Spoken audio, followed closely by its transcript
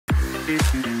Hey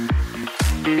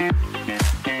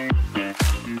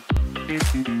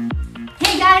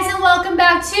guys, and welcome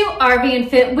back to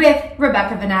RVNFIT with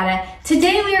Rebecca Venata.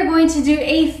 Today we are going to do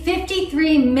a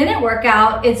 53-minute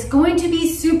workout. It's going to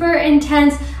be super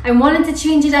intense. I wanted to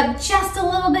change it up just a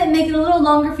little bit, make it a little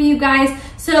longer for you guys.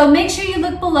 So make sure you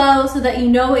look below so that you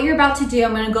know what you're about to do.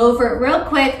 I'm gonna go over it real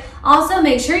quick. Also,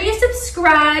 make sure you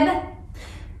subscribe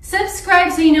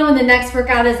so you know when the next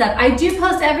workout is up. I do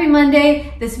post every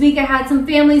Monday. This week I had some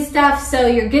family stuff, so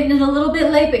you're getting it a little bit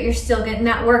late, but you're still getting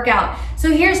that workout. So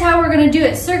here's how we're gonna do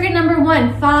it. Circuit number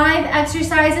 1, 5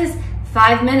 exercises,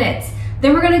 5 minutes.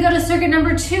 Then we're gonna go to circuit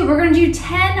number 2. We're gonna do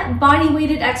 10 body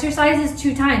weighted exercises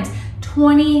 2 times,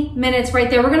 20 minutes right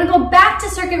there. We're gonna go back to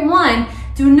circuit 1,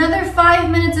 do another 5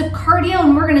 minutes of cardio,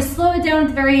 and we're gonna slow it down at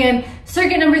the very end.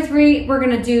 Circuit number 3, we're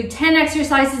gonna do 10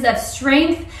 exercises of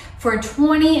strength for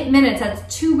 20 minutes. That's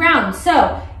 2 rounds.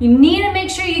 So you need to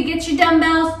make sure you get your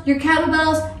dumbbells, your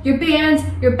kettlebells, your bands,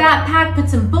 your backpack, put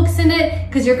some books in it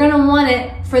because you're gonna want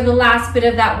it for the last bit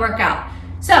of that workout.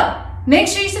 So make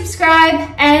sure you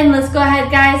subscribe and let's go ahead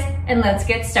guys and let's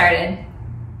get started.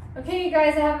 Okay, you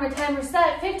guys, I have my timer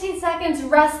set. 15 seconds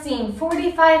resting,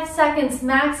 45 seconds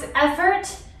max effort.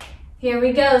 Here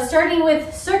we go, starting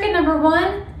with circuit number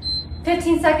 1.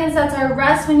 15 seconds, that's our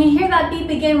rest. When you hear that beep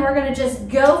again, we're gonna just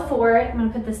go for it. I'm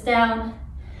gonna put this down.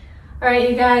 All right,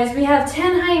 you guys, we have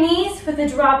 10 high knees with a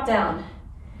drop down.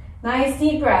 Nice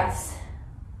deep breaths.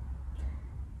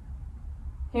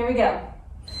 Here we go.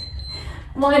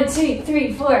 1, 2,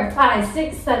 3, 4, 5,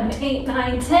 6, 7, 8,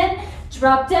 9, 10.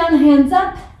 Drop down, hands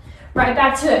up. Right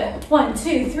back to it. 1,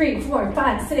 2, 3, 4,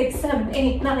 5, 6, 7,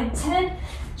 8, 9, 10.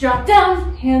 Drop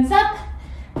down, hands up.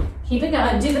 Keep it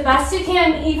going, do the best you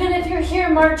can. Even if you're here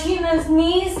marching those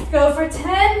knees, go for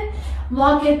 10.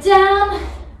 Walk it down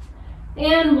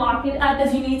and walk it up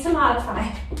if you need to modify.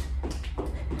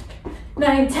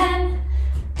 9, 10.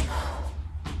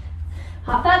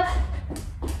 Hop up.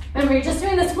 Remember, you're just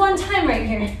doing this one time right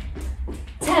here.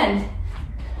 10.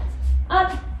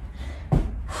 Up.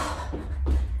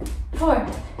 4,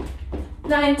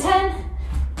 9, 10.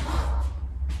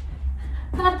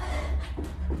 Up.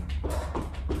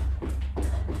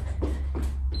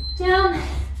 Down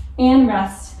and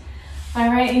rest. All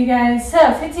right, you guys,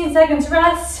 so 15 seconds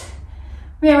rest.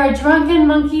 We have our drunken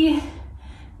monkey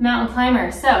mountain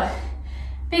climber. So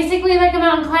basically like a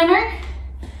mountain climber,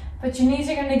 but your knees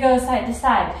are gonna go side to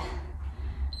side.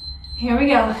 Here we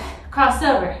go, cross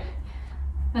over.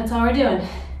 That's all we're doing.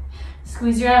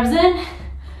 Squeeze your abs in,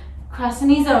 cross the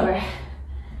knees over.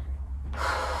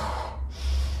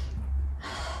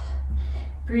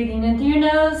 Breathing in through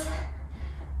your nose,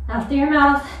 out through your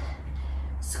mouth.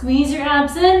 Squeeze your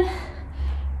abs in,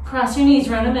 cross your knees,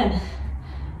 run them in.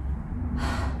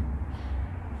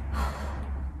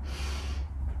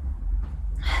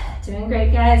 Doing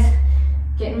great, guys.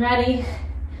 Getting ready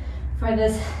for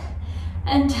this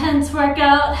intense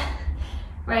workout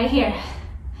right here.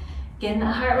 Getting the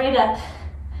heart rate up.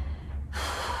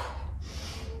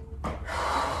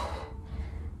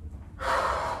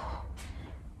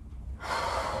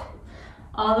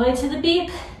 All the way to the beep.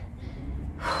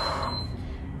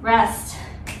 Rest.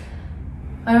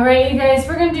 All right, you guys,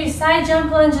 we're gonna do side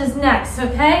jump lunges next,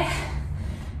 okay?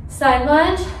 Side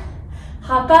lunge,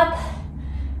 hop up,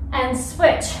 and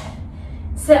switch.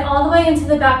 Sit all the way into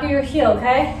the back of your heel,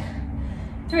 okay?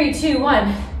 3, 2,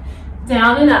 1,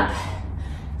 down and up.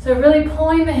 So really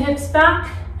pulling the hips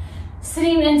back,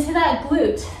 sitting into that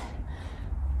glute.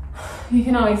 You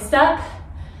can always step,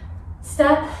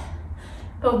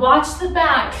 but watch the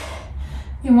back.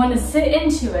 You wanna sit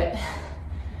into it.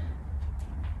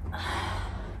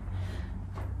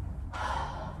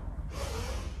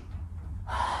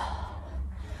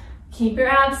 Keep your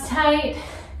abs tight,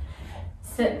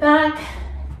 sit back,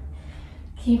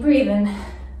 keep breathing,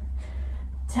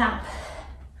 tap.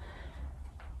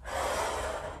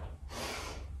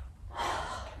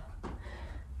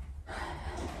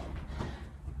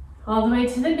 All the way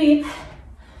to the beep.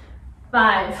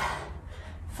 5,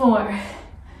 4,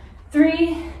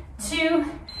 3,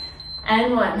 2,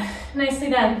 and 1. Nicely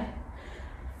done.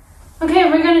 Okay,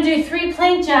 we're gonna do 3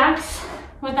 plank jacks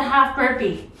with a half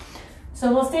burpee.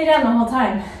 So we'll stay down the whole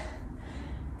time.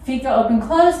 Feet go open,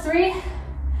 close, 3.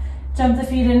 Jump the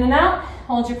feet in and out,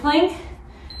 hold your plank.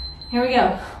 Here we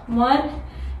go. 1,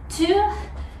 2,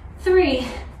 3.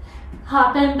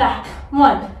 Hop and back.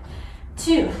 1,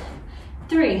 2,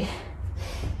 3.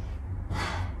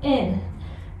 In,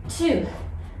 2,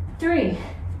 3.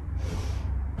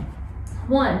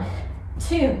 1,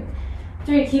 2,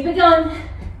 3. Keep it going.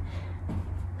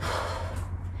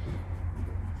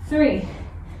 3.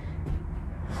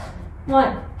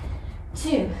 1,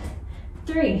 2,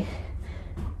 3.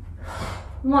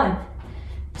 1,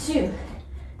 2,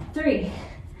 3.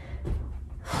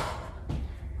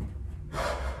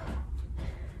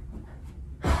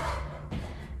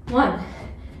 1,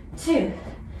 2,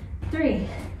 3.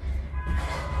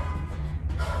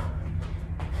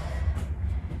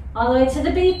 All the way to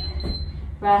the beep.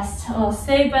 Rest. Oh,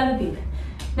 stay by the beep.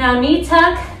 Now knee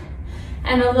tuck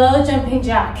and a low jumping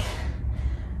jack.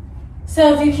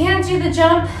 So if you can't do the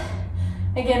jump,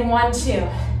 again, 1, 2.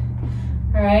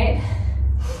 All right.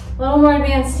 A little more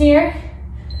advanced here.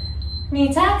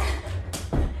 Knee tuck.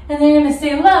 And then you're gonna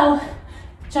stay low,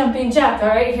 jumping jack. All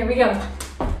right, here we go.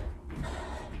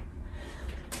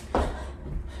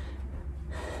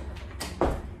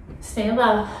 Stay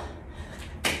low.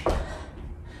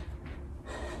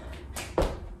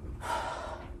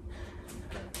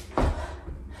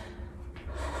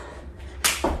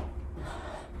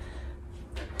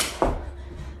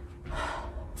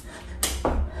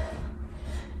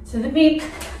 To the beep.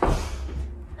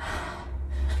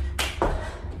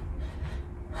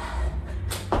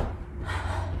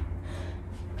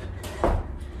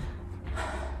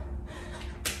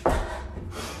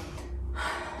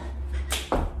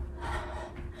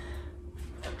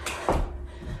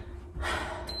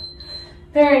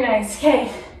 Very nice.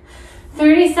 Okay,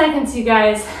 30 seconds, you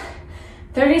guys.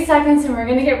 30 seconds, and we're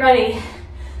gonna get ready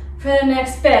for the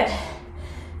next bit.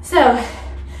 So,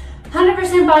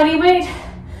 100% body weight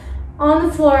on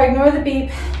the floor, ignore the beep.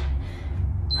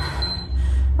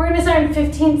 We're gonna start in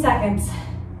 15 seconds,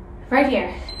 right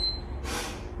here.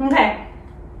 Okay,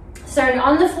 starting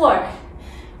on the floor.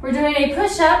 We're doing a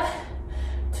push-up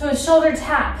to a shoulder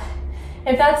tap.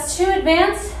 If that's too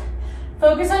advanced,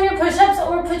 focus on your push-ups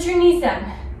or put your knees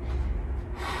down.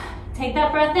 Take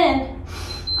that breath in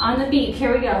on the beep.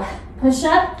 Here we go. Push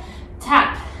up,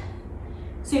 tap.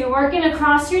 So you're working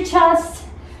across your chest,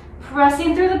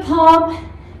 pressing through the palm,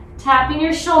 tapping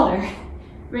your shoulder.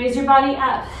 Raise your body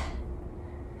up.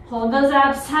 Hold those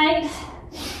abs tight.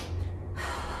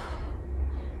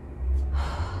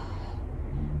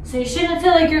 So you shouldn't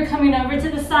feel like you're coming over to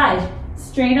the side,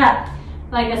 straight up,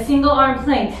 like a single arm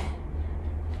plank.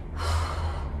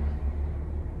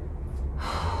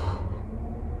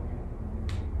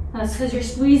 That's because you're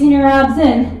squeezing your abs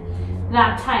in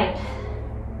that tight.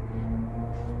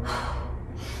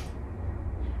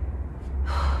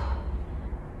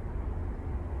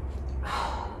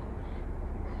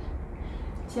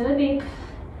 To the beep.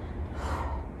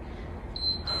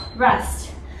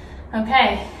 Rest.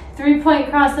 Okay, 3-point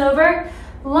crossover,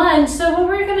 lunge. So what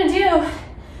we're gonna do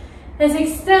is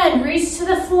extend, reach to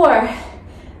the floor.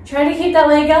 Try to keep that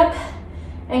leg up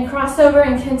and cross over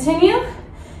and continue.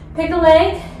 Pick a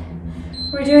leg.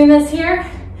 We're doing this here.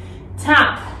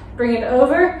 Tap, bring it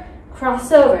over,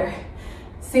 cross over.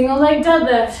 Single leg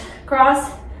deadlift,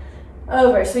 cross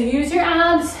over. So use your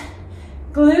abs,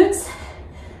 glutes,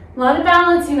 a lot of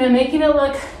balancing and making it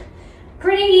look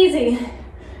pretty easy,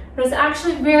 but it's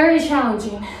actually very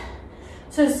challenging.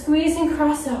 So squeeze and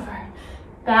cross over.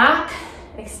 Back,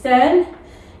 extend,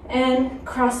 and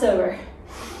cross over.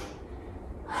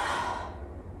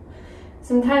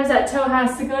 Sometimes that toe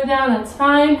has to go down, that's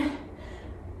fine.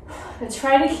 But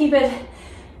try to keep it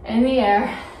in the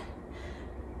air.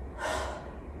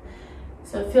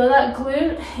 So feel that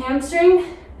glute,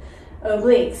 hamstring,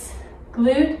 obliques.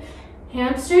 Glute,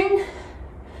 hamstring,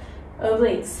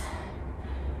 obliques.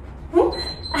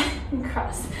 And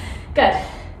cross. Good.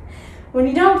 When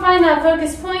you don't find that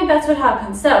focus point, that's what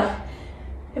happens. So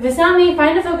if it's not me,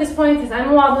 find a focus point because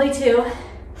I'm wobbly too.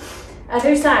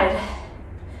 Other side.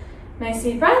 Nice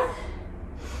deep breath.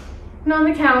 And on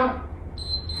the count,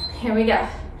 here we go.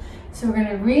 So we're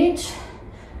gonna reach,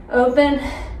 open,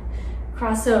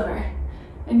 cross over.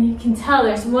 And you can tell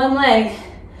there's one leg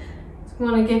that's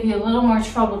gonna give you a little more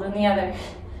trouble than the other.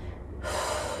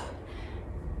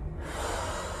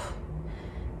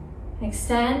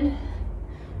 Extend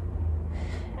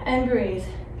and breathe.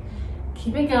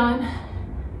 Keep it going.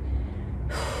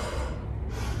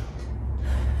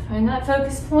 Find that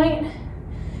focus point.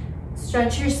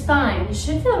 Stretch your spine. You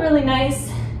should feel really nice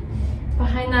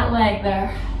behind that leg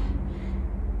there.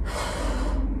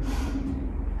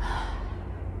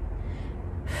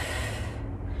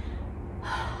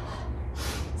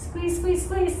 Squeeze, squeeze,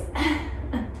 squeeze.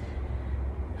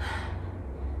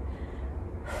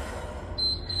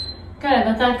 Good,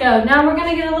 let that go. Now we're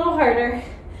gonna get a little harder.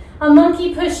 A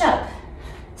monkey push-up.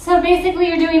 So basically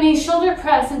you're doing a shoulder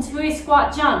press into a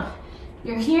squat jump.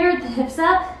 You're here, the hips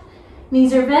up,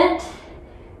 knees are bent.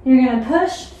 You're gonna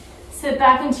push, sit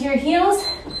back into your heels,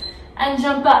 and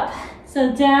jump up.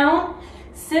 So down,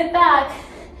 sit back,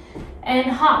 and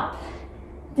hop.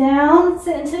 down,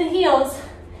 sit into the heels,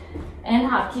 and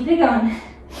hop. Keep it going.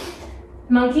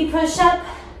 Monkey push-up.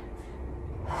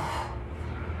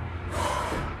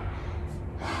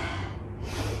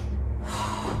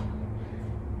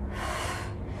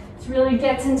 This really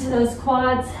gets into those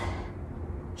quads,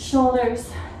 shoulders,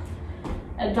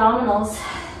 abdominals.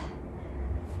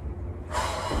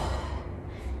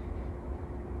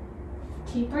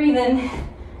 Keep breathing.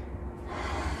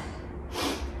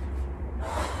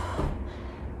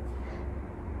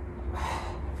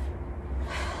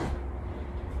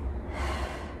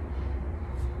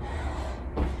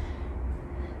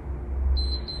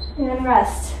 And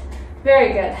rest.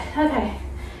 Very good. Okay.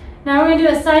 Now we're going to do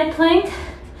a side plank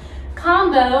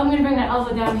combo. I'm going to bring my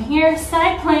elbow down here.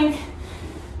 Side plank.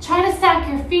 Try to stack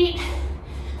your feet.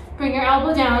 Bring your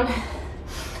elbow down.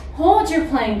 Hold your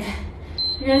plank.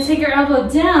 You're going to take your elbow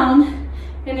down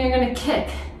and you're going to kick.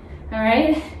 All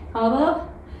right? Elbow,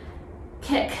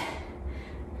 kick.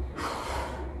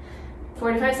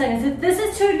 45 seconds. If this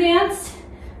is too advanced,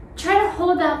 try to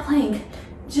hold that plank.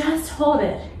 Just hold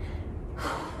it.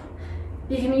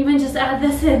 You can even just add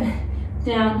this in,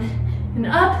 down and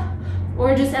up,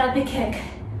 or just add the kick.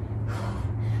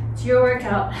 It's your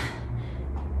workout.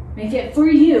 Make it for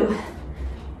you.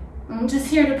 I'm just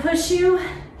here to push you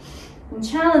and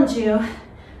challenge you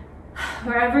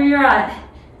wherever you're at.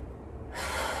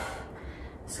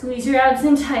 Squeeze your abs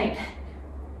in tight.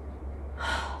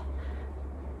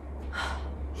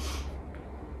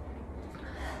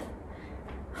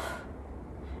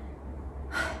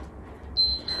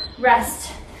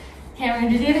 Rest. Okay, we're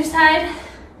gonna do the other side.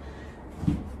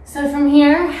 So from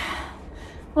here,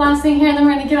 last thing here, and then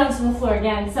we're gonna get onto the floor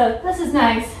again. So this is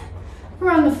nice.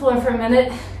 We're on the floor for a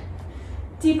minute.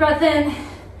 Deep breath in,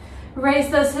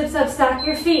 raise those hips up, stack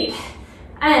your feet,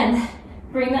 and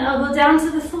bring the elbow down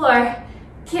to the floor,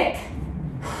 kick.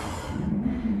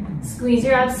 Squeeze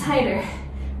your abs tighter,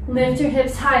 lift your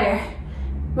hips higher.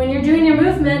 When you're doing your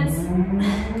movements,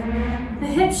 the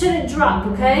hips shouldn't drop,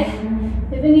 okay?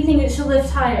 If anything, it should lift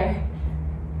higher.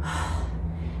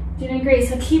 Doing great,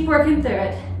 so keep working through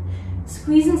it.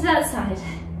 Squeeze into that side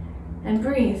and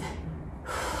breathe.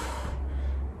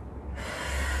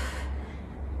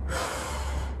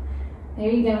 There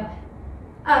you go.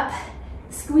 Up,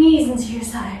 squeeze into your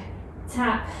side,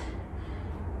 tap.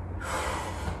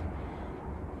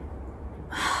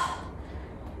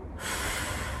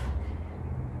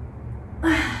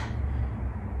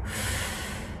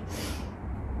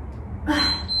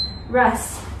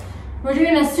 Rest. We're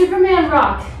doing a Superman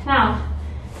rock. Now,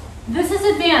 this is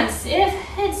advanced. If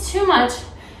it's too much,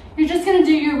 you're just gonna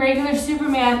do your regular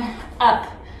Superman up.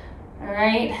 All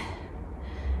right?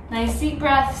 Nice deep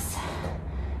breaths.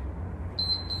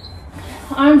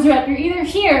 Arms are up. You're either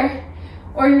here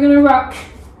or you're gonna rock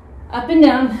up and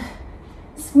down.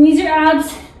 Squeeze your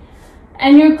abs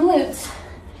and your glutes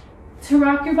to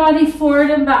rock your body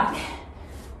forward and back.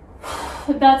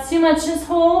 If that's too much, just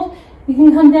hold. You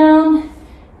can come down,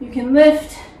 you can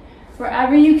lift,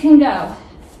 wherever you can go.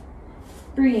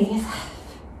 Breathe.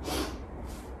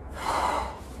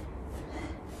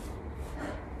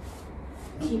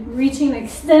 Keep reaching,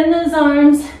 extend those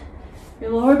arms.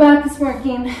 Your lower back is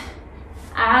working.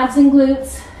 Abs and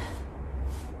glutes.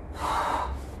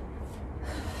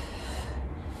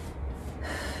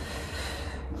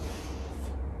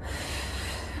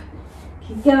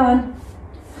 Keep going.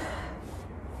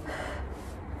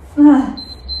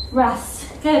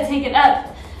 Rest. Good, take it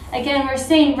up. Again, we're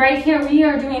staying right here. We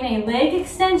are doing a leg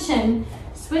extension,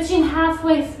 switching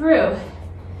halfway through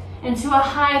into a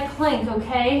high plank,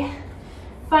 okay?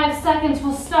 5 seconds,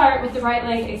 we'll start with the right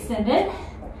leg extended.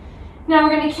 Now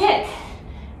we're gonna kick.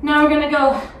 Now we're gonna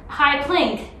go high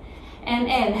plank and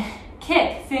in.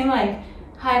 Kick, same leg.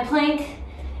 High plank,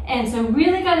 and so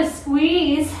really gotta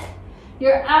squeeze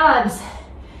your abs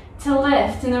to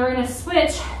lift, and then we're gonna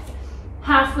switch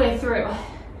halfway through.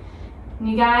 And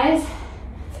you guys,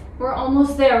 we're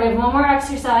almost there. We have one more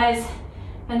exercise,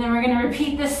 and then we're gonna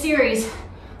repeat this series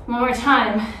one more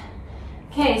time.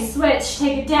 Okay, switch,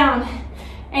 take it down,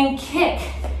 and kick.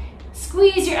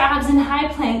 Squeeze your abs in high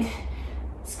plank.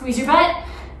 Squeeze your butt,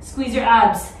 squeeze your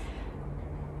abs.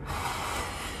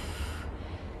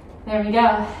 There we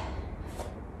go.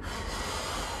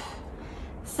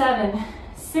 7,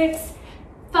 6,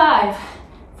 5,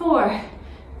 4,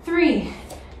 3,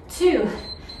 2,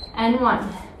 and 1.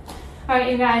 All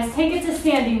right, you guys, take it to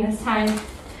standing this time.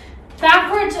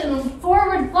 Backwards and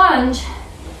forward lunge,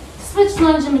 switch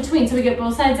lunge in between so we get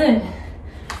both sides in.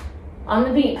 On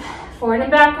the beat, forward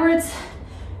and backwards,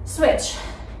 switch.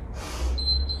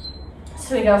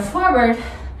 So we go forward,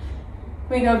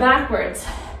 we go backwards,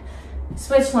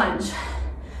 switch lunge.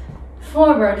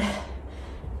 forward,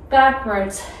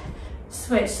 backwards,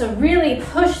 switch. So really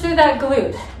push through that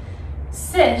glute.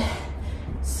 Sit,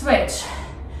 switch.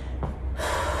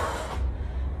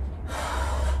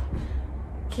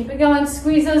 Keep it going,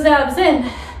 squeeze those abs in.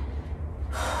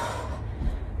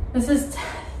 This is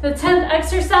the 10th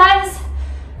exercise.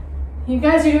 You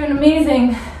guys are doing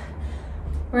amazing.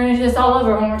 We're gonna do this all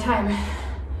over one more time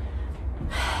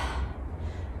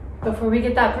before we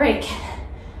get that break.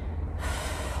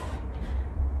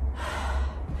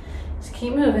 Just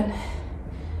keep moving.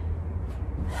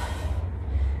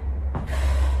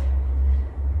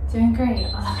 Doing great.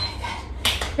 Okay,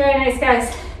 good. Very nice,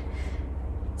 guys.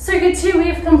 Circuit 2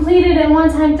 we've completed in one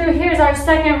time through. Here's our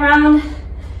second round.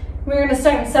 We're gonna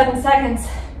start in 7 seconds.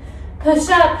 Push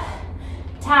up,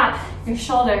 tap your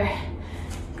shoulder.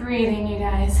 Breathing, you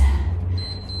guys.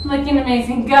 Looking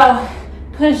amazing. Go.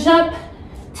 Push up,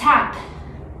 tap,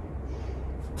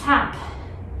 tap.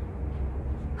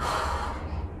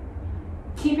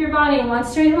 Keep your body in one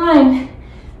straight line.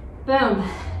 Boom.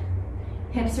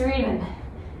 Hips are even.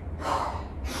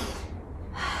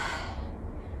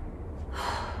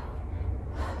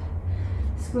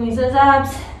 Squeeze those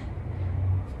abs.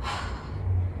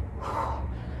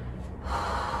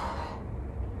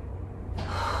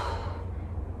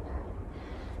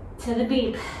 To the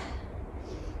beep.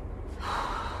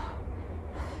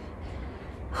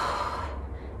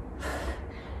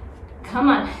 Come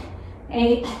on.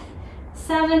 8,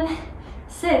 7,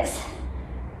 6,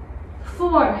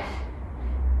 4,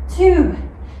 2,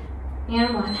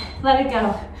 and 1. Let it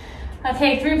go.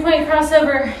 Okay, 3-point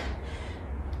crossover.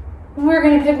 We're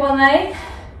gonna pick one leg,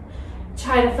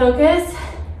 try to focus,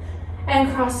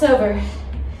 and cross over.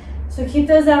 So keep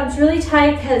those abs really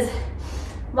tight because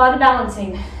a lot of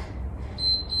balancing.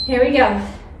 Here we go.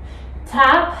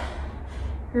 Tap,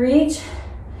 reach,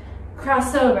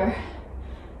 cross over.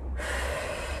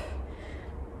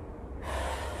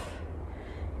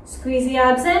 Squeeze the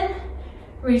abs in,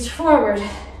 reach forward.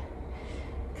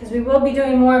 Because we will be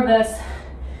doing more of this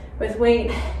with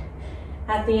weight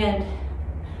at the end.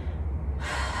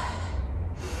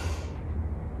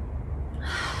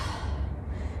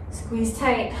 Squeeze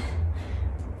tight.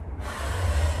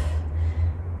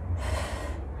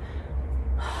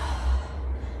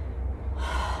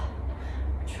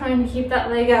 Trying to keep that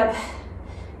leg up.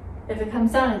 If it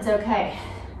comes down, it's okay.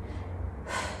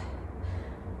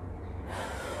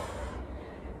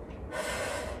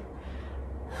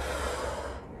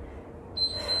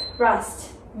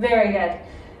 Rest. Very good.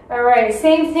 All right,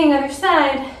 same thing, other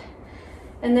side.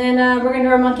 And then we're gonna do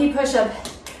our monkey push-up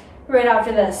right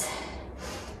after this.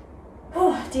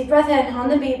 Oh, deep breath in on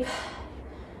the beep.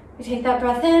 We take that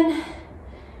breath in,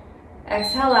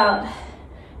 exhale out.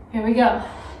 Here we go.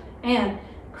 And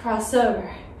cross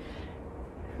over,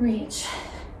 reach.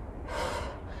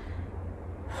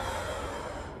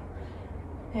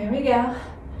 There we go.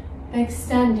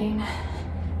 Extending.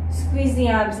 Squeeze the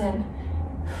abs in.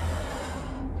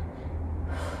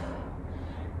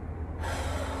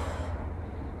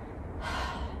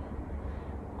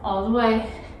 All the way.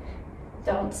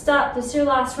 Don't stop. This is your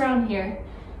last round here.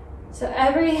 So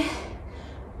every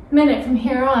minute from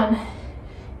here on,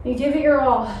 you give it your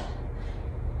all.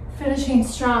 Finishing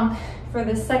strong for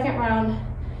the second round.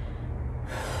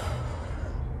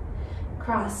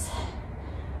 Cross.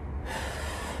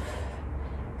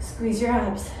 Squeeze your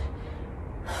abs.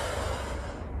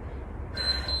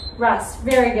 Rest.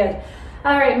 Very good.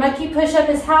 All right, monkey push-up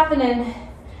is happening.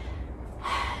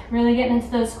 Really getting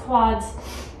into those quads.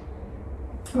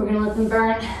 We're gonna let them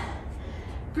burn.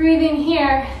 Breathing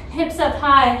here, hips up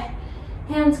high,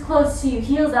 hands close to you,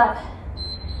 heels up.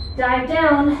 Dive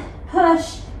down,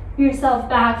 push yourself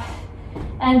back,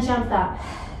 and jump up.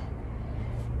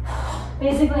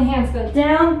 Basically, hands go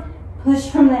down, push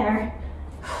from there.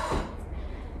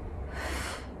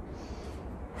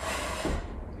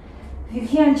 If you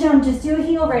can't jump, just do a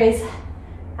heel raise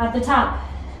at the top.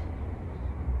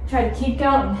 Try to keep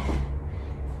going.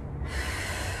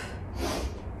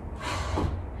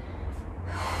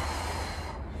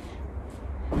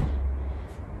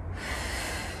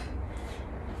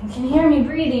 You can hear me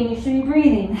breathing, you should be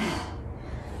breathing.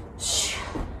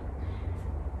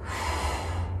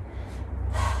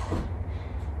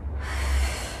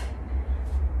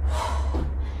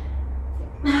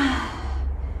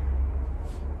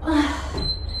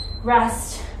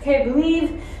 Rest. Okay, I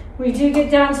believe we do get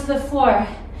down to the floor.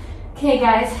 Okay,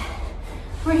 guys,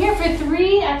 we're here for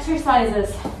 3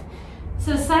 exercises.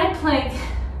 So side plank.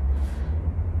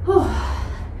 Whew.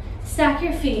 Stack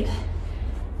your feet.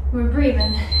 We're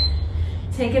breathing.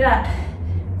 Take it up.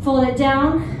 Fold it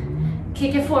down.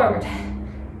 Kick it forward.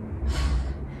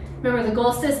 Remember, the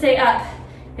goal is to stay up.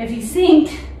 If you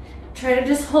sink, try to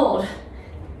just hold.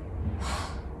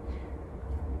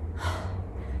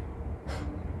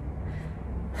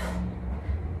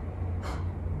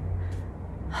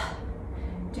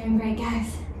 Doing great,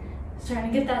 guys.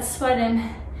 Starting to get that sweat in.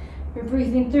 You're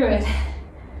breathing through it.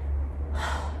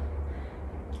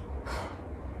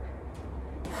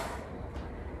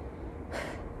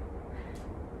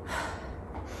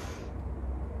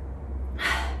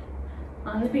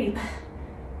 On the beep.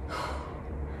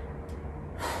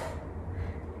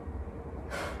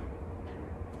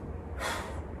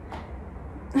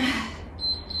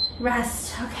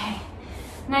 Rest, okay.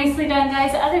 Nicely done,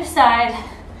 guys. Other side.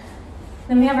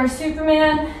 Then we have our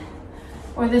Superman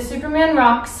or the Superman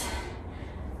rocks,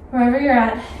 wherever you're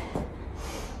at.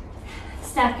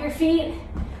 Stack your feet,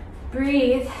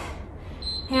 breathe.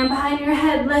 Hand behind your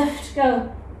head, lift,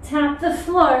 go. Tap the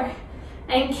floor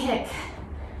and kick.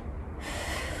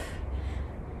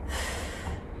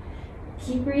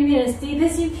 Keep breathing as deep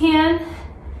as you can.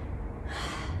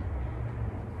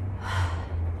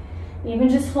 Even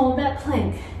just hold that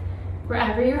plank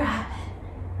wherever you're at.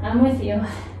 I'm with you.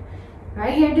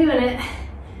 Right here doing it.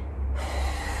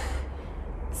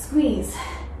 Squeeze.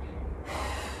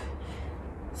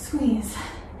 Squeeze.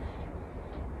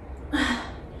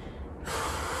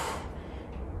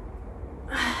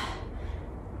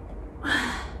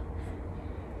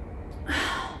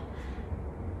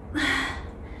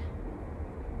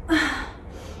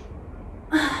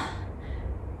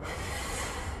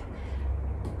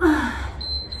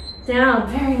 Down,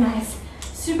 very nice.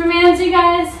 Supermans, you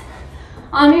guys,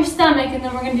 on your stomach, and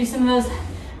then we're gonna do some of those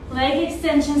leg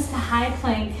extensions to high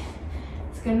plank.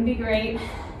 It's gonna be great.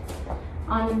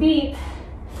 On the beat,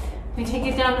 we take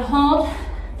it down to hold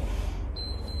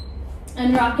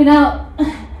and rock it out.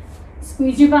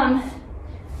 Squeeze your bum.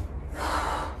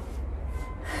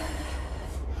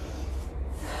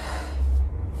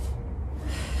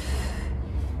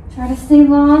 Try to stay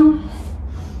long,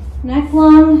 neck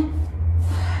long.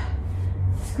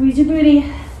 Squeeze your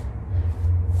booty.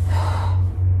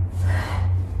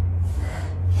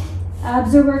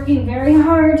 Abs are working very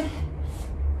hard.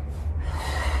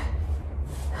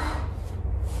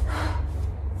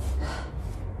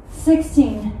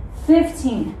 $16,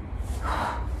 $15,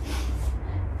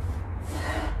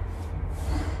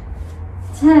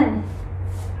 $10,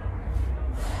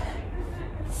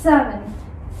 $7,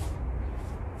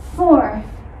 $4,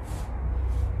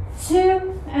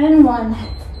 $2, and $1.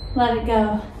 Let it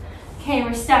go. Okay,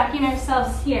 we're stacking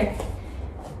ourselves here.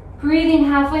 Breathing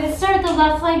halfway. Let's start with the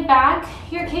left leg back.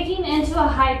 You're kicking into a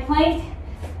high plank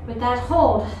with that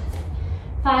hold.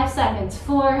 5 seconds.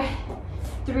 4,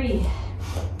 3,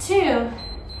 2,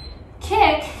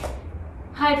 kick.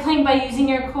 High plank by using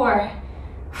your core.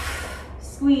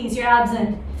 Squeeze your abs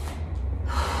in.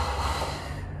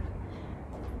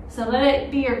 So let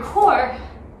it be your core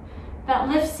that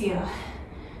lifts you.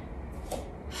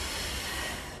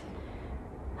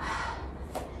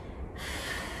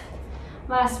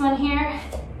 Last one here.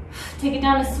 Take it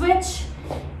down to switch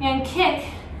and kick.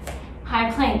 High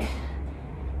plank.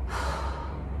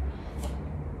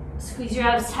 Squeeze your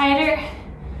abs tighter.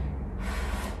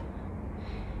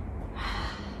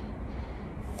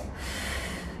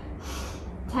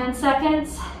 Ten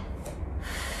seconds.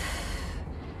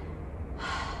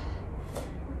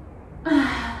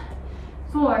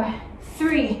 4,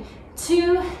 3,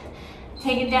 2,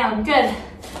 take it down. Good.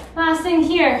 Last thing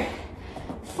here.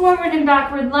 Forward and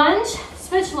backward lunge,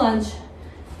 switch lunge.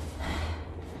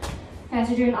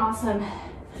 Guys are doing awesome.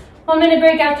 1 minute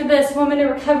break after this, 1 minute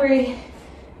recovery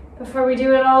before we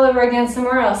do it all over again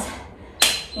somewhere else.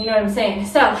 You know what I'm saying?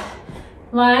 So,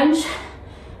 lunge,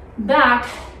 back,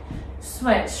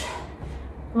 switch,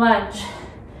 lunge.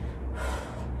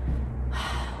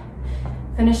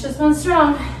 Finish this one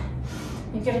strong.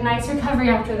 You get a nice recovery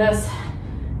after this.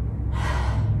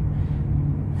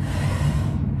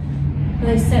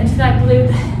 Really sit into that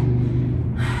glute.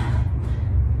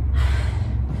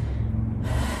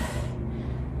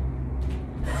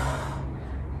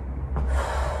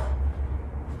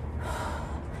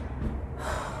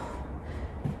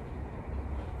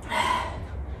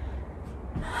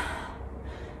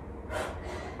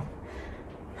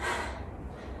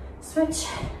 Switch.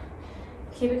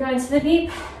 Keep it going to the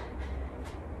deep.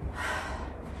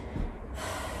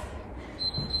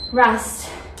 Rest.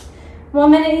 1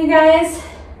 minute, you guys.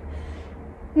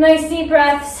 Nice deep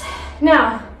breaths.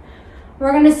 Now,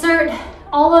 we're gonna start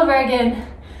all over again.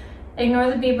 Ignore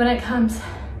the beep when it comes.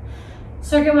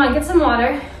 Circuit 1, get some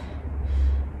water.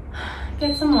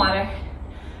 Get some water.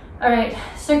 All right,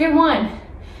 circuit 1.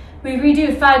 We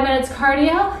redo 5 minutes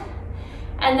cardio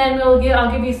and then I'll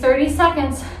give you 30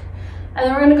 seconds, and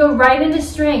then we're gonna go right into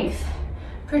strength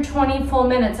for 20 full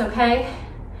minutes, okay?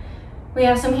 We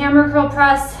have some hammer curl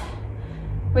press,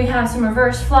 we have some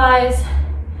reverse flies,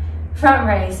 front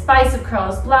raise, bicep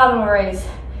curls, lateral raise,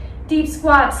 deep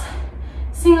squats,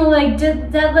 single leg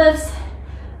deadlifts,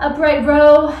 upright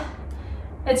row.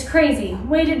 It's crazy.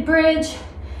 Weighted bridge,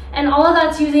 and all of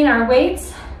that's using our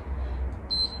weights.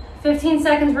 15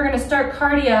 seconds, we're gonna start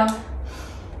cardio,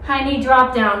 high knee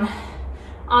drop down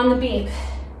on the beep.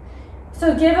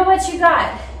 So give it what you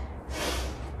got.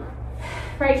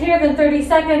 Right here, then 30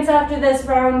 seconds after this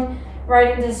round,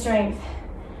 right into strength.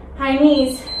 High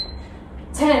knees,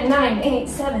 10, 9, 8,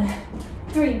 7,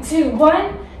 3, 2,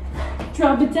 1.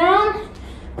 Drop it down,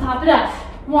 pop it up.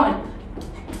 1,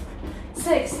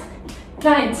 6,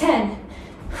 9, 10.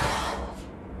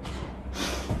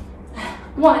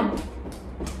 1,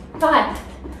 5,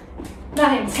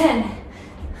 9, 10.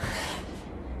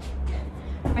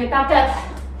 Right back up.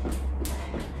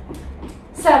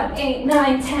 7, 8,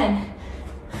 9, 10.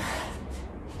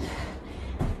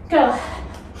 Go.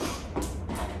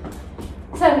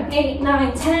 7, 8,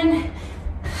 9, 10.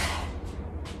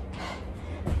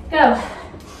 Go.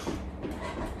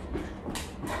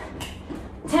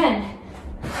 10.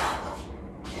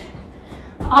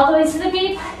 All the way to the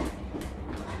beep.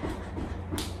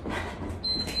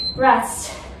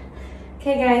 Rest.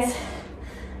 Okay, guys.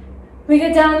 We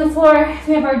get down on the floor.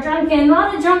 We have our drunken, a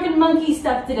lot of drunken monkey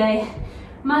stuff today.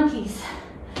 Monkeys.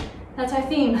 That's our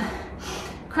theme.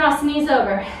 Cross the knees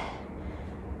over.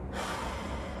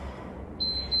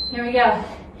 Here we go.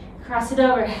 Cross it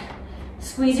over.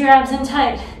 Squeeze your abs in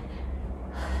tight.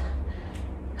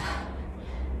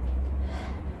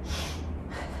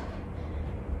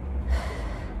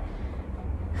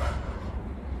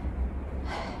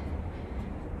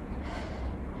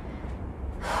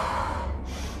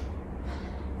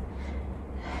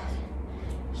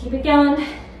 Keep it going.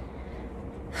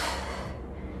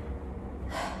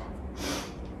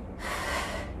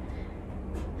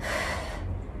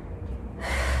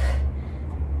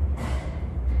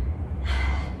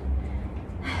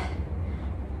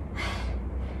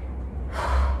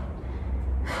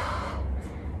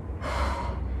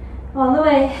 All the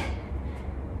way.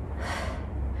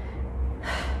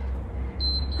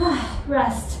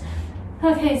 Rest.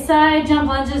 Okay, side jump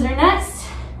lunges are next.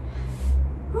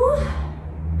 Whew.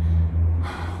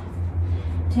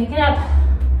 Take it up.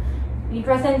 Deep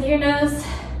breath into your nose.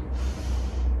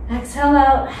 Exhale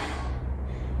out.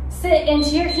 Sit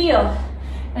into your heel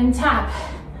and tap.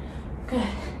 Good.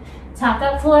 Tap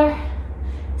that floor.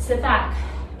 Sit back.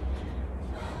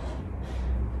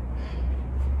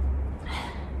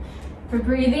 For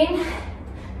breathing,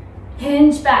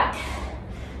 hinge back.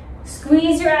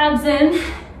 Squeeze your abs in.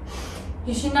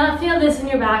 You should not feel this in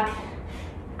your back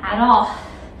at all.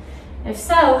 If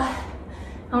so,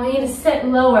 I want you to sit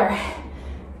lower.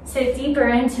 Sit deeper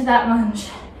into that lunge.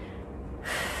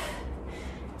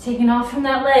 Taking off from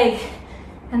that leg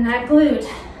and that glute.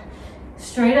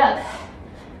 Straight up.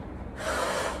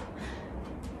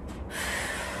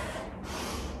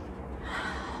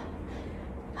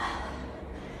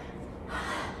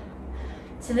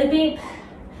 To the beep.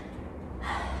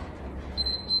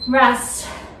 Rest.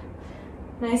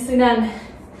 Nicely done.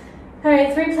 All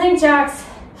right, 3 plank jacks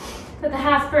with a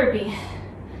half burpee.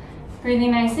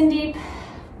 Breathing nice and deep.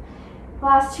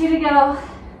 Last 2 to go.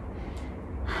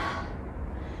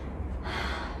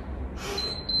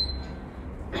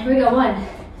 Here we go. 1,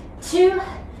 2,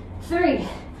 3.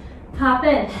 Hop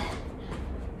in.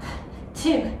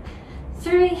 2,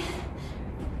 3.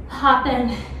 Hop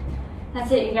in.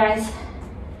 That's it, you guys.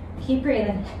 Keep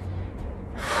breathing.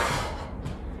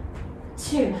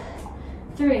 2,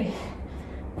 3.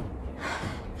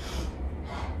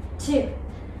 2,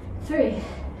 3.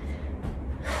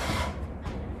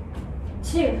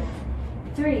 2,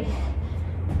 3.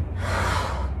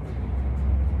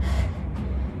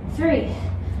 3.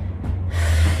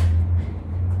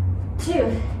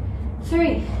 2,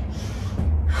 3.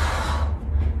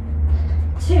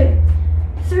 2,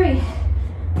 3.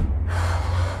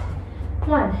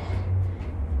 1,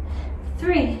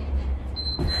 3.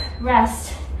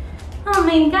 Rest. Oh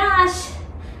my gosh.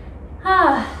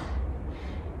 Ah.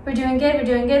 We're doing good, we're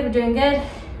doing good, we're doing good.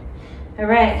 All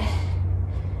right.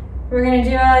 We're gonna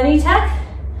do a knee tuck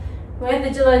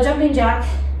with the low jumping jack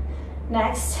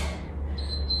next.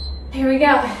 Here we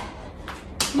go.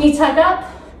 Knee tuck up,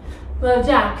 low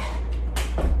jack.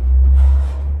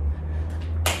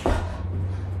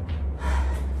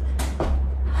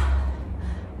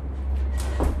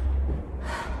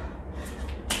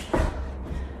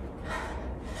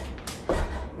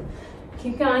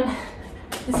 Keep going.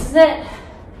 This is it.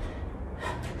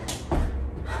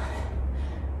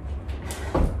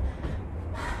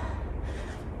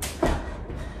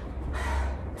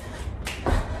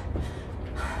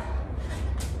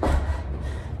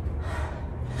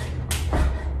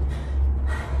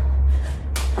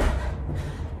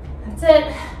 That's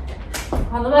it.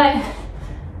 All the way.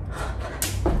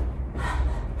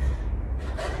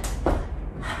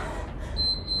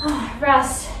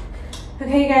 Rest.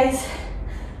 Okay, guys,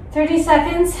 30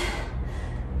 seconds.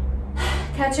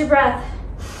 Catch your breath.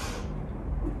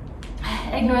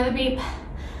 Ignore the beep.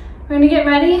 We're gonna get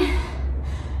ready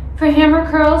for hammer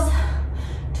curls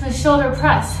to a shoulder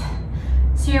press.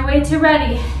 So your weights are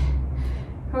ready.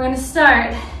 We're gonna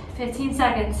start 15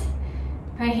 seconds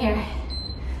right here.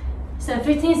 So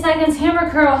 15 seconds hammer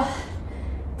curl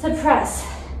to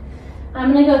press.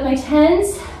 I'm gonna go with my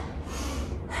 10s.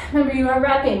 Remember, you are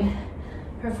repping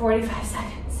for 45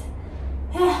 seconds.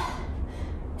 Yeah.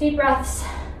 Deep breaths.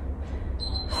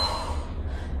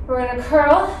 We're gonna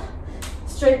curl,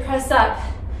 straight press up.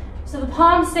 So the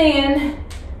palms stay in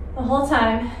the whole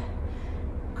time.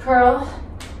 Curl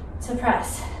to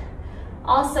press.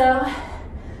 Also,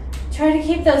 try to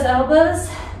keep those elbows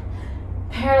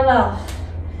parallel.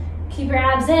 Keep your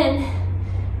abs in.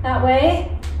 That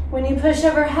way, when you push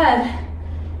overhead,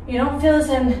 you don't feel this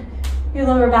in your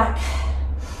lower back.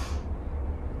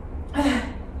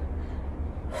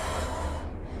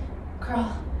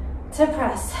 Curl to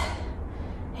press.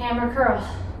 Hammer curl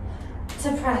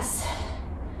to press.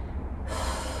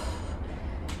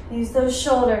 Use those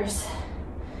shoulders.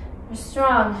 You're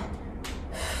strong.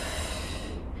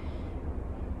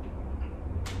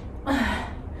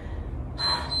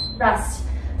 Rest.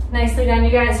 Nicely done,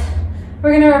 you guys.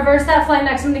 We're gonna reverse that fly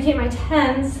next. I'm gonna keep my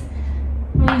 10s.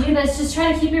 When you do this, just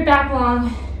try to keep your back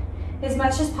long as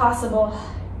much as possible.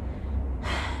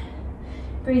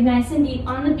 Breathe nice and deep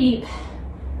on the beep.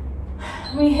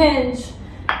 We hinge,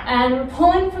 and we're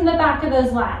pulling from the back of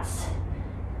those lats.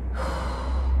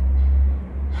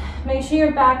 Make sure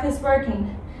your back is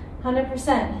working,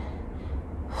 100%.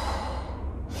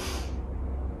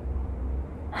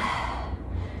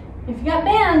 If you got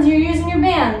bands, you're using your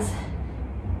bands.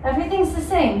 Everything's the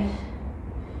same.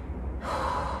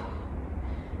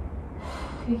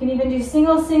 You can even do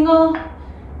single, single,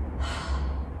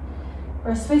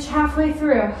 or switch halfway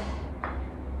through.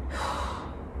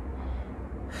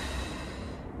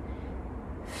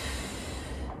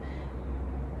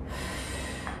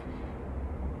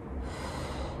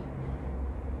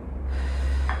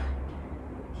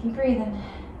 Keep breathing.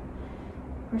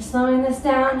 We're slowing this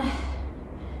down,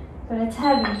 but it's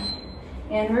heavy,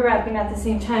 and we're wrapping at the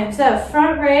same time. So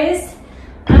front raise,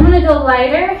 I'm gonna go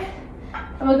lighter.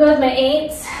 I'm gonna go with my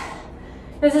 8s.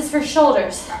 This is for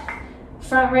shoulders.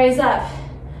 Front raise up.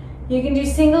 You can do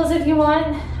singles if you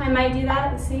want. I might do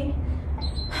that, let's see.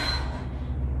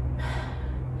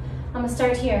 I'm gonna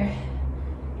start here.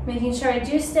 Making sure I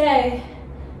do stay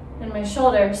in my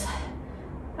shoulders.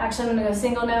 Actually, I'm gonna go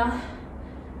single now,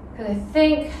 because I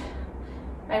think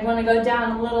I'd wanna go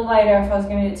down a little lighter if I was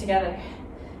gonna do it together.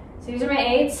 So these are my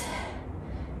 8s.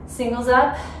 Singles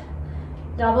up,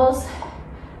 doubles,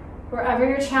 wherever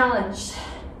you're challenged.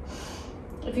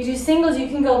 If you do singles, you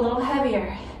can go a little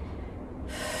heavier.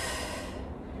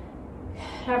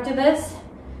 After this,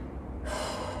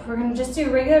 we're gonna just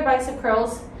do regular bicep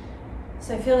curls.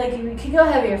 So I feel like we could go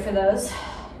heavier for those.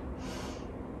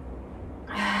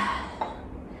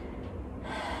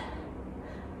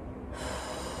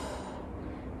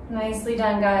 Nicely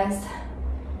done, guys.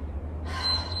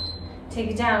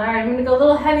 Take it down. All right, I'm gonna go a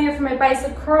little heavier for my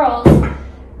bicep curls.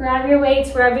 Grab your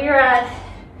weights wherever you're at.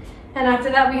 And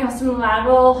after that, we have some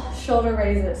lateral shoulder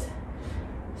raises.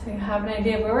 So you have an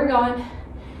idea of where we're going.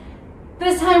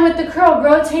 This time with the curl,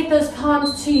 rotate those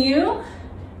palms to you.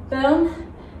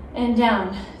 Boom, and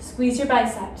down. Squeeze your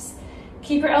biceps.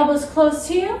 Keep your elbows close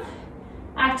to you.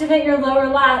 Activate your lower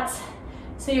lats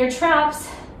so your traps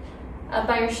up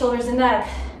by your shoulders and neck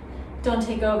don't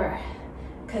take over,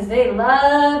 because they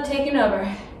love taking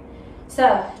over.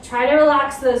 So try to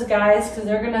relax those guys, because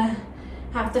they're gonna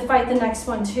have to fight the next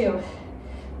one too.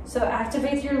 So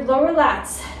activate your lower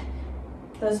lats,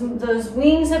 those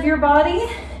wings of your body,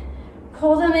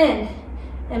 pull them in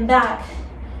and back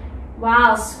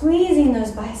while squeezing those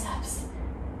biceps.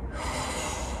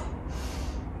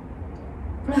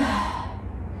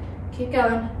 Keep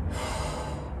going.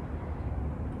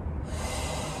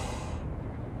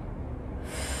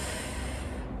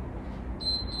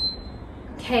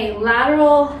 Okay,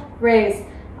 lateral raise.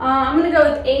 I'm gonna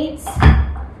go with 8s,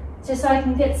 just so I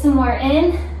can get some more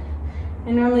in.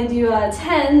 I normally do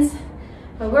 10s,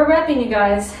 but we're repping, you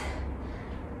guys.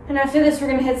 And after this, we're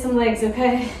gonna hit some legs,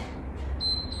 okay?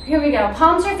 Here we go.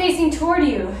 Palms are facing toward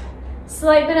you.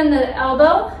 Slight bend in the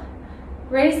elbow.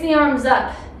 Raise the arms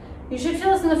up. You should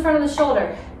feel this in the front of the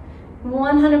shoulder.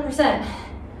 100%.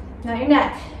 Not your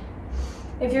neck.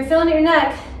 If you're feeling your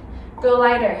neck, go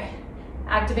lighter.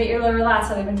 Activate your lower lats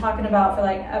that I've been talking about for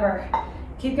like ever.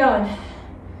 Keep going.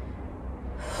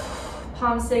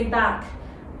 Palms stay back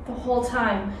the whole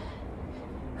time.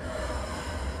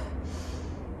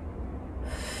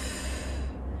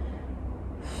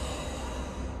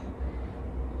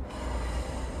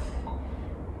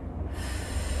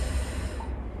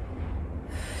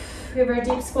 We have our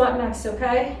deep squat next,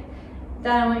 okay?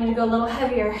 Then I want you to go a little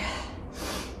heavier.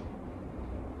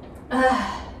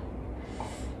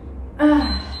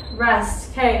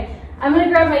 Rest. Okay, I'm gonna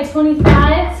grab my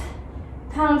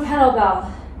 25-pound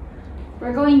kettlebell.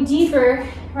 We're going deeper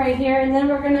right here, and then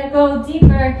we're gonna go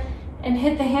deeper and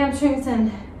hit the hamstrings and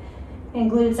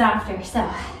glutes after. So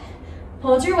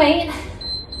hold your weight,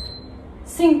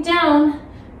 sink down.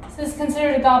 This is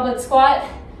considered a goblet squat,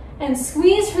 and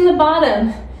squeeze from the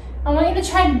bottom. I want you to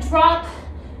try to drop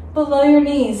below your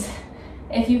knees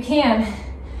if you can.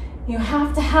 You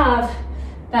have to have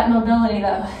that mobility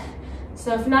though.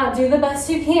 So if not, do the best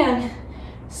you can.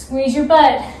 Squeeze your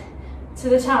butt to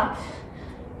the top.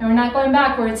 And we're not going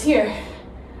backwards here.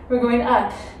 We're going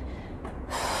up.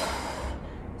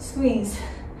 Squeeze.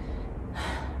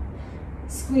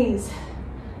 Squeeze.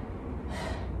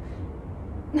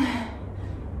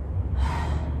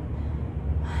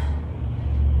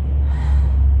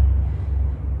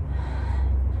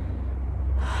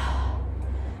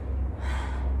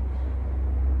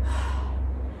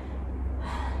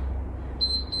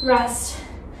 Rest.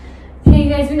 Okay,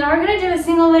 guys, we are gonna do a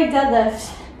single leg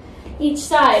deadlift each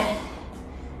side.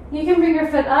 You can bring your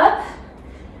foot up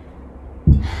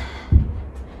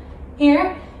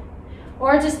here,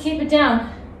 or just keep it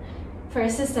down for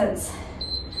assistance.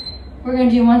 We're gonna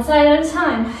do one side at a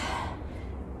time.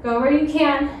 Go where you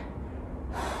can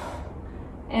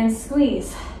and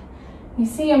squeeze. You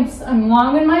see, I'm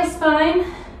long in my spine.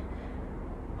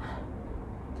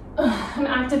 I'm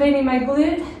activating my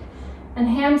glute and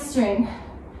hamstring,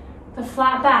 the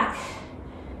flat back.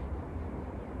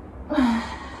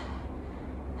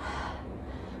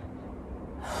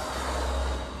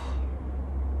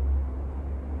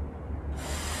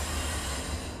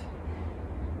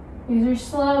 These are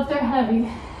slow if they're heavy.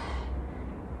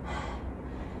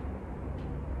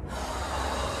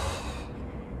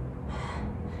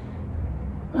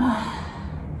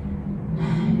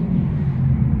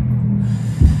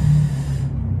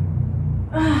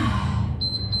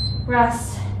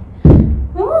 Rest.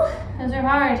 Woo, those are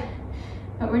hard,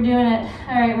 but we're doing it.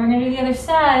 All right, we're gonna do the other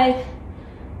side.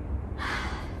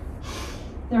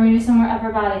 Then we're gonna do some more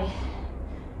upper body.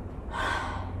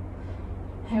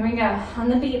 Here we go, on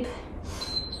the beep.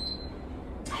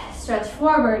 Stretch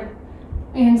forward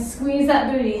and squeeze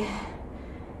that booty.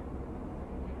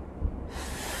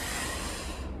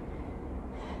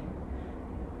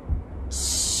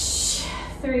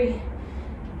 Three.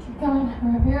 Keep going,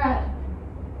 wherever you're at.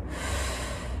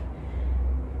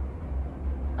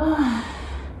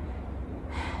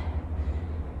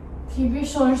 Keep your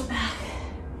shoulders back.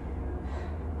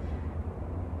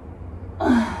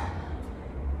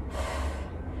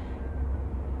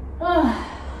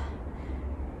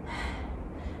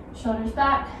 Shoulders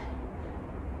back.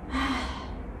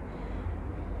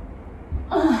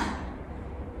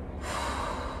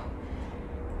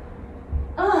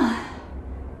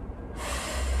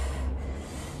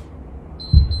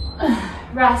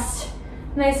 Rest.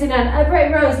 Nicely done.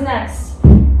 Upright rows next.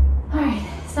 All right,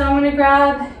 so I'm gonna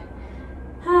grab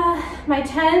my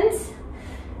 10s.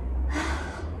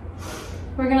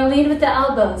 We're gonna lead with the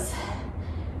elbows.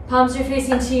 Palms are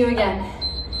facing to you again.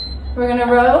 We're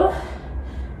gonna row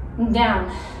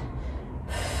down.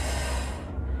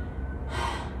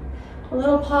 A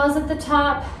little pause at the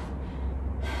top,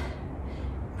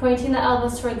 pointing the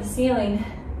elbows toward the ceiling.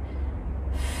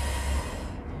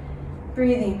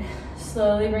 Breathing,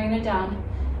 slowly bringing it down.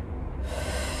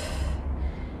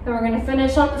 And we're gonna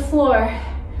finish on the floor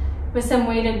with some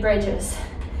weighted bridges.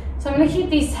 So I'm gonna keep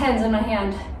these 10s in my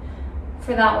hand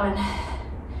for that one.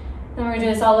 Then we're gonna do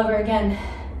this all over again.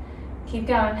 Keep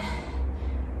going.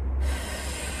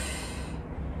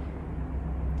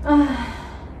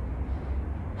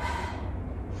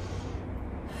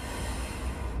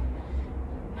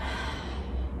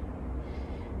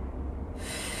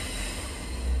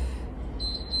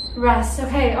 Rest.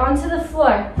 Okay, onto the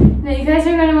floor. Now you guys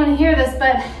are going to want to hear this,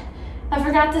 but I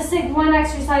forgot to stick one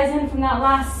exercise in from that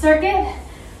last circuit.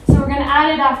 So we're going to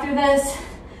add it after this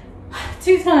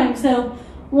 2 times. So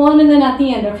 1, and then at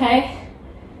the end, okay?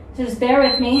 So just bear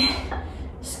with me.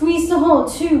 Squeeze to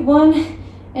hold, 2, 1,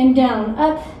 and down.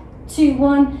 Up, 2,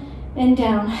 1, and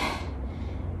down.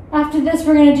 After this,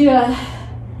 we're gonna do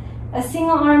a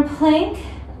single arm plank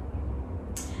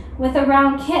with a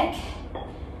round kick.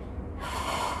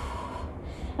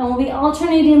 And we'll be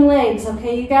alternating legs,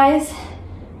 okay, you guys?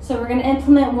 So we're gonna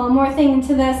implement one more thing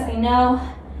into this, I know.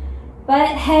 But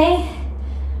hey,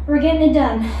 we're getting it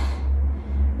done.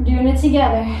 We're doing it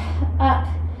together. Up.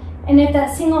 And if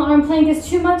that single arm plank is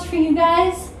too much for you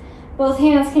guys, both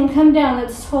hands can come down.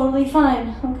 That's totally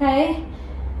fine, okay?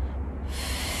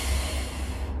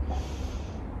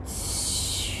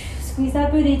 Squeeze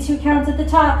that booty, 2 counts at the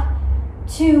top.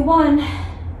 2, 1,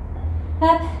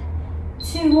 up,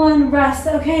 2, 1, rest.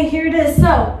 Okay, here it is.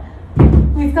 So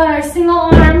we've got our single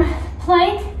arm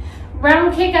plank,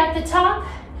 round kick at the top.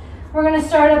 We're gonna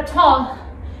start up tall,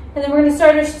 and then we're gonna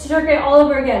start our circuit all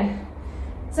over again.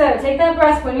 So take that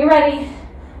breath when you're ready.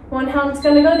 One hand's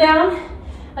gonna go down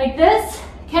like this,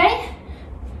 okay?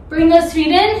 Bring those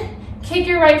feet in, kick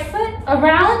your right foot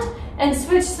around, and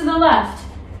switch to the left.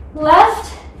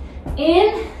 Left,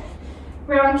 in,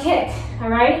 round kick, all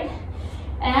right?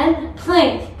 And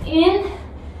plank, in,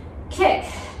 kick.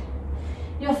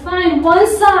 You'll find one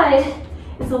side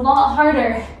is a lot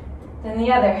harder than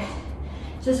the other.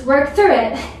 Just work through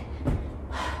it.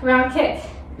 Round kick.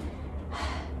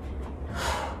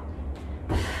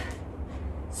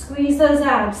 Squeeze those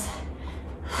abs.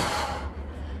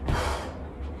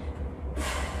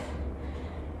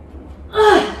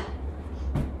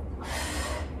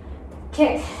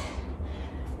 Kick.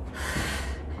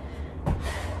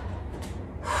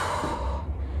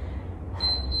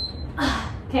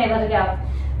 Okay, let it go.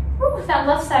 Woo, that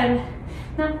left side,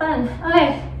 not fun.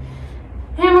 Okay,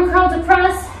 hammer curl to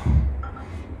press.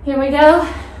 Here we go.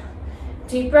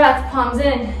 Deep breath, palms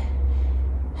in.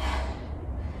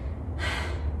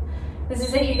 This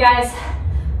is it, you guys.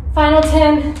 Final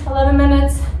 10, 11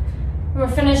 minutes. We're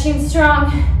finishing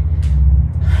strong.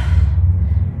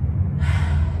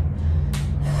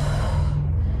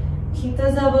 Keep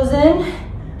those elbows in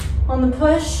on the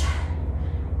push.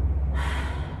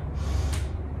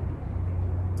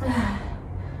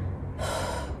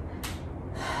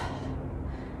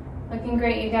 Looking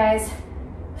great, you guys.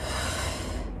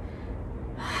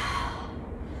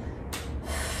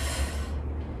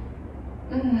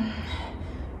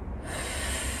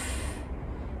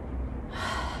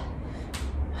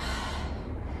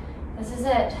 This is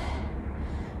it.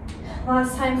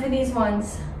 Last time for these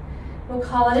ones. We'll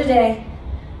call it a day.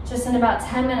 Just in about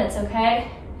 10 minutes, okay?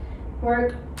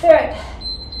 Work through it.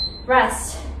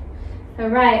 Rest. All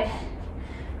right.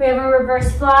 We have a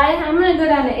reverse fly. I'm gonna go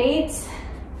down to 8.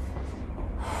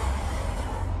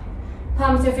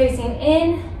 Palms are facing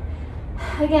in.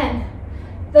 Again,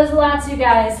 those lats, you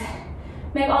guys,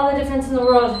 make all the difference in the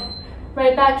world.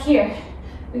 Right back here,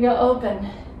 we go open.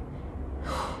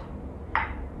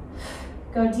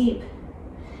 Go deep.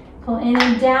 Pull in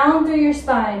and down through your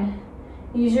spine.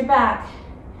 Use your back.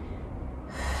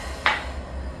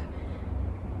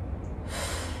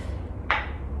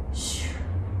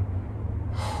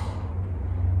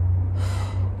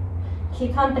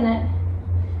 Keep pumping it.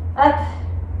 Up.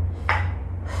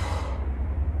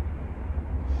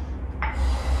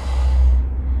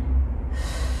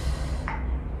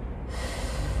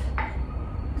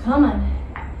 Come on.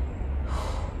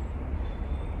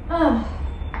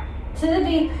 To the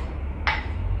deep.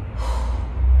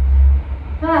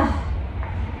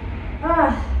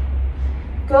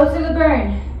 Go through the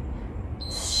burn.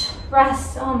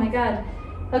 Rest. Oh my God.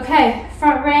 Okay,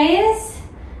 front raise.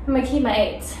 I'm gonna keep my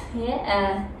 8.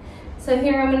 Yeah. So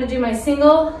here I'm gonna do my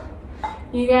single.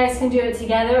 You guys can do it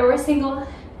together or single.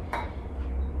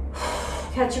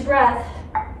 Catch your breath.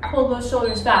 Pull those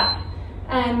shoulders back.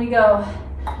 And we go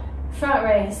front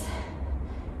raise.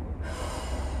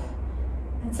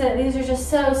 That's it. These are just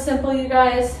so simple, you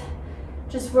guys.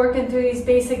 Just working through these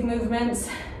basic movements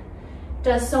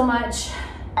does so much.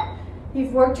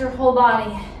 You've worked your whole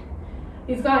body.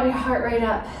 You've gotten your heart rate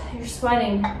up. You're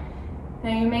sweating.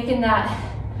 Now you're making that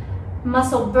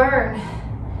muscle burn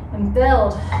and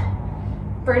build.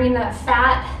 Burning that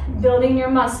fat, building your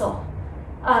muscle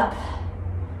up.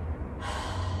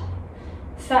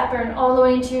 Fat burn all the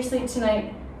way into your sleep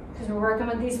tonight because we're working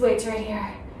with these weights right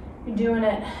here. You're doing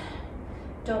it.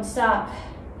 Don't stop.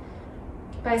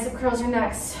 Bicep curls are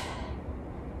next.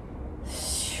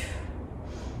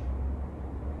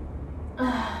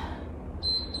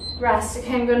 Rest.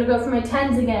 Okay, I'm going to go for my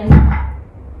 10s again.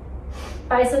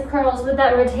 Bicep curls with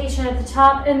that rotation at the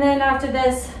top, and then after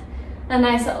this, a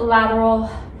nice lateral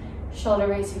shoulder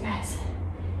raise, you guys.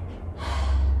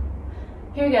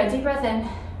 Here we go, deep breath in.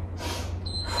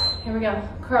 Here we go,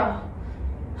 curl.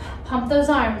 Pump those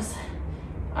arms.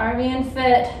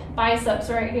 RVNFIT biceps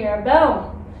right here,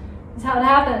 boom. That's how it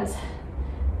happens.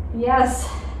 Yes.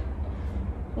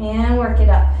 And work it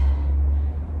up.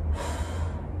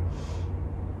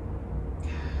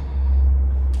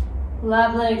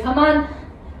 Lovely, come on.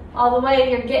 All the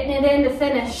way, you're getting it in to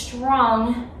finish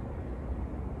strong.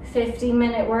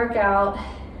 50-minute workout.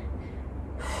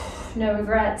 No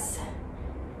regrets.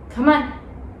 Come on.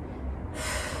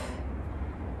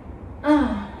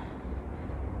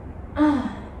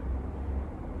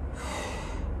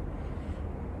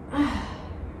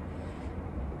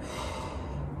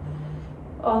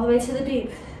 All the way to the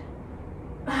beep.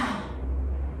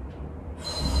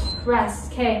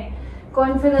 Rest, okay.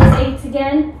 Going for those 8s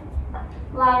again.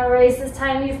 Lateral raise this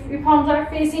time. Your palms are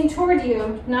facing toward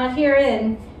you, not here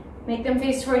in. Make them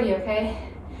face toward you, okay?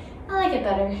 I like it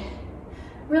better.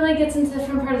 Really gets into the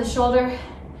front part of the shoulder.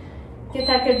 Get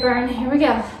that good burn. Here we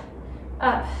go.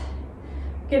 Up.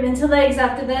 Get into legs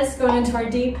after this. Going into our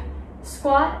deep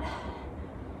squat.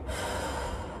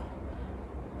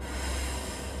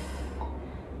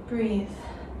 Breathe.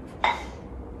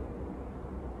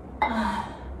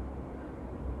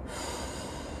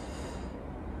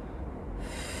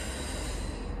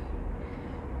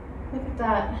 Look at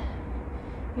that.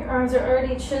 Your arms are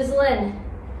already chiseling.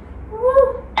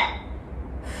 Woo.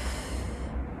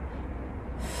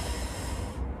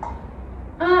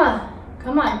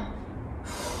 Come on.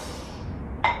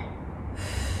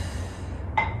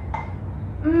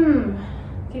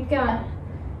 Keep going.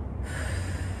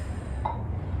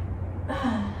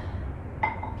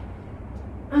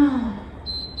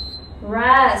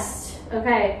 Rest.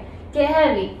 Okay. Get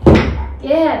heavy. Get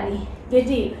heavy. Get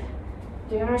deep.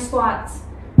 Doing our squats.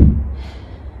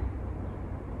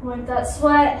 Wipe that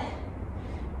sweat.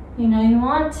 You know you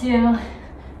want to.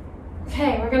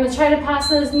 Okay, we're gonna try to pass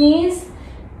those knees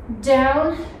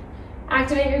down.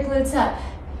 Activate your glutes up.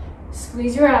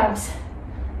 Squeeze your abs.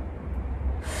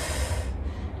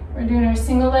 We're doing our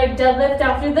single leg deadlift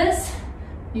after this.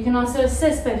 You can also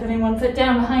assist by putting one foot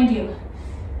down behind you.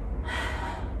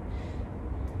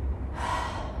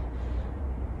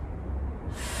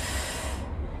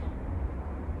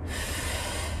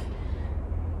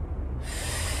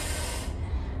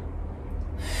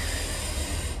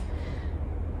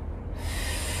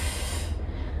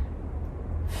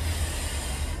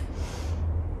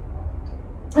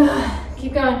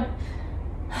 Keep going.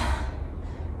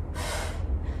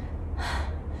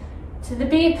 To the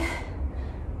beep.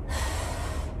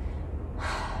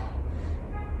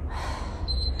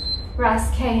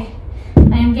 Rest, okay.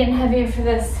 I am getting heavier for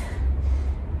this.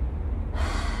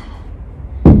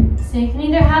 So you can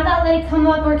either have that leg come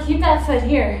up or keep that foot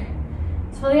here.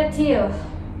 It's totally up to you.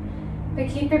 But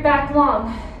keep your back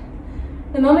long.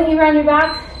 The moment you round your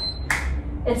back,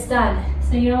 it's done.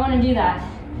 So you don't want to do that.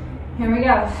 Here we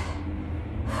go.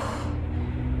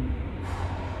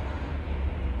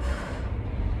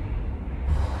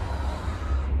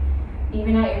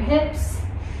 Even out your hips,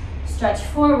 stretch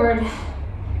forward,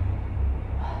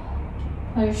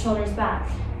 pull your shoulders back.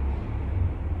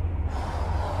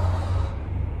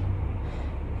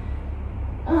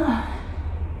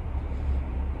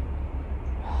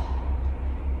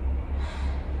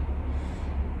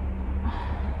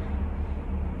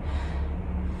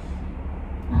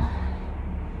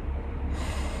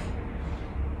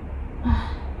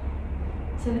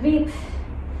 To the beep.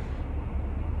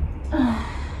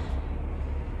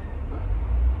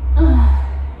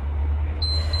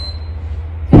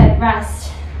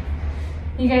 Rest.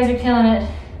 You guys are killing it.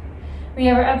 We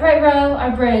have our upright row,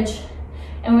 our bridge,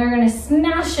 and we're gonna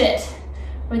smash it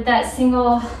with that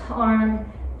single arm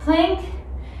plank,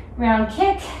 round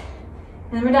kick,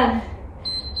 and then we're done.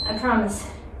 I promise.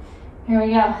 Here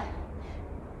we go.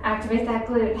 Activate that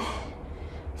glute.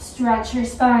 Stretch your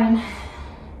spine.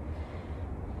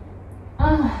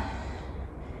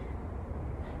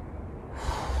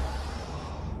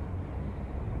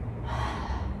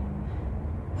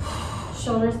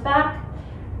 Shoulders back.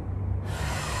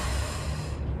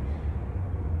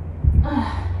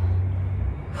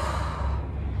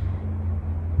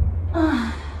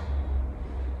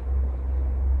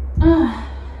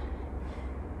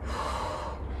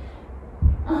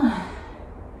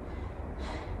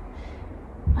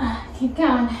 Keep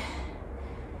going.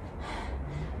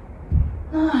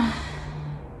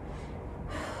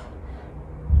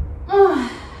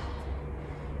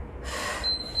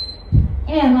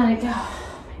 And let it go.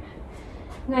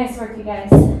 Nice work, you guys.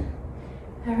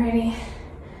 Alrighty.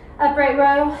 Upright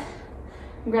row.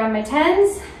 Grab my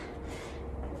 10s.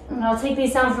 And I'll take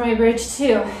these down for my bridge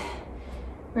too.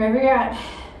 wherever you're at.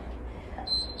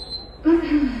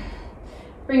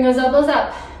 Bring those elbows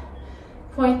up.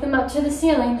 Point them up to the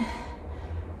ceiling.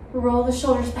 Roll the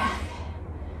shoulders back.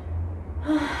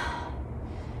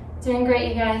 Doing great,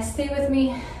 you guys. Stay with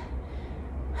me.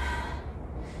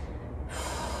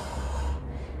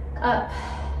 Up.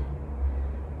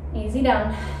 Easy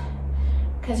down.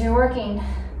 Because you're working.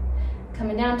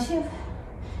 Coming down too.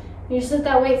 You just let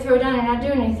that weight throw down. You're not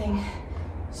doing anything.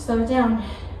 Slow it down.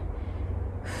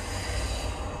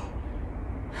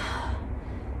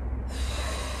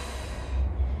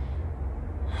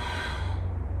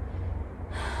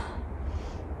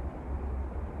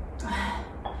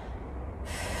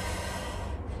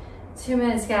 Two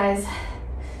minutes, guys.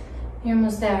 You're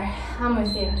almost there. I'm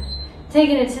with you.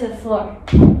 Taking it to the floor.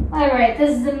 All right,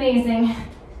 this is amazing.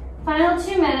 Final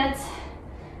 2 minutes.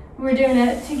 We're doing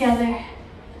it together.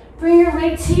 Bring your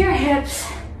weight to your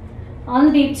hips. On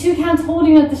the beat, 2 counts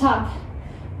holding at the top.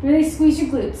 Really squeeze your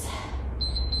glutes.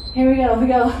 Here we go. We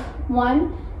go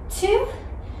 1, 2,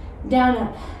 down,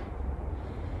 up,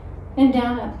 and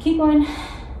down, up. Keep going.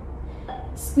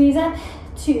 Squeeze up,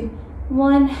 2,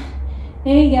 1.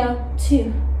 There you go,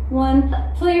 2, 1.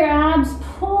 Pull your abs,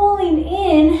 pulling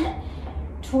in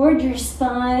toward your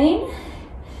spine.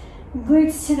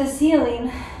 Glutes to the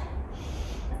ceiling.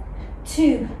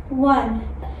 2, 1.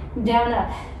 Down,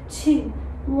 up, 2,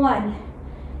 1.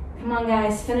 Come on,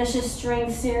 guys, finish this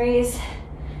strength series.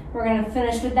 We're gonna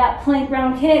finish with that plank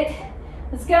round kick.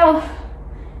 Let's go.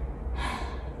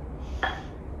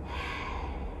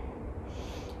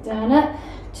 Down, up,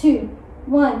 2,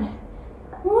 1.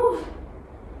 Woo.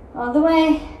 All the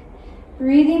way.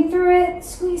 Breathing through it.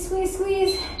 Squeeze, squeeze,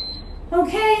 squeeze.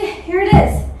 Okay, here it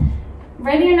is.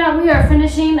 Ready or not, we are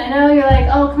finishing. I know you're like,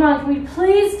 oh, come on, can we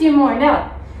please do more? No,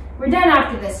 we're done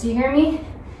after this. Do you hear me?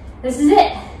 This is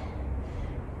it.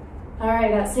 All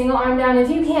right, that single arm down if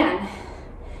you can.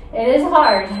 It is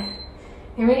hard.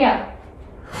 Here we go.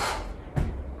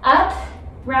 Up,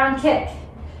 round kick.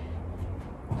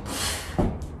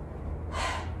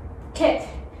 Kick.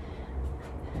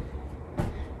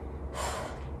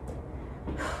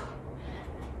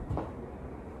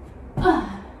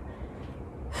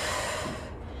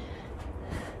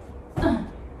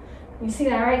 You see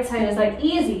that right side is like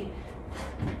easy.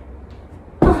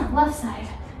 Left side,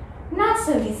 not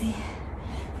so easy.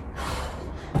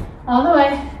 All the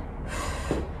way.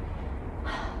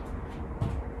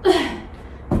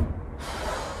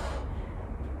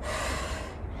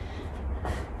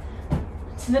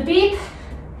 To the beat.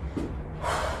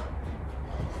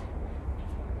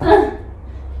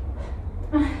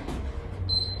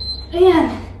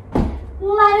 And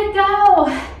let it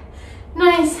go.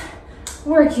 Nice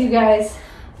work, you guys.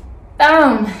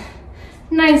 Boom.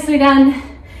 Nicely done.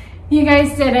 You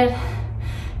guys did it.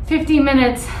 50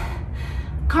 minutes.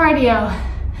 Cardio.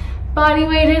 Body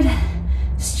weighted.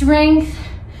 Strength.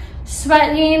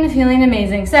 Sweating. Feeling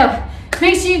amazing. So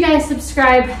make sure you guys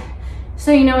subscribe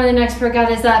so you know when the next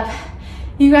workout is up.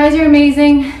 You guys are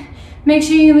amazing. Make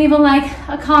sure you leave a like,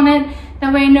 a comment.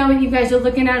 That way I know what you guys are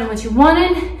looking at and what you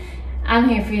wanted. I'm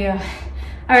here for you.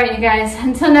 All right, you guys.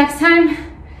 Until next time.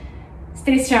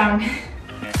 Stay strong.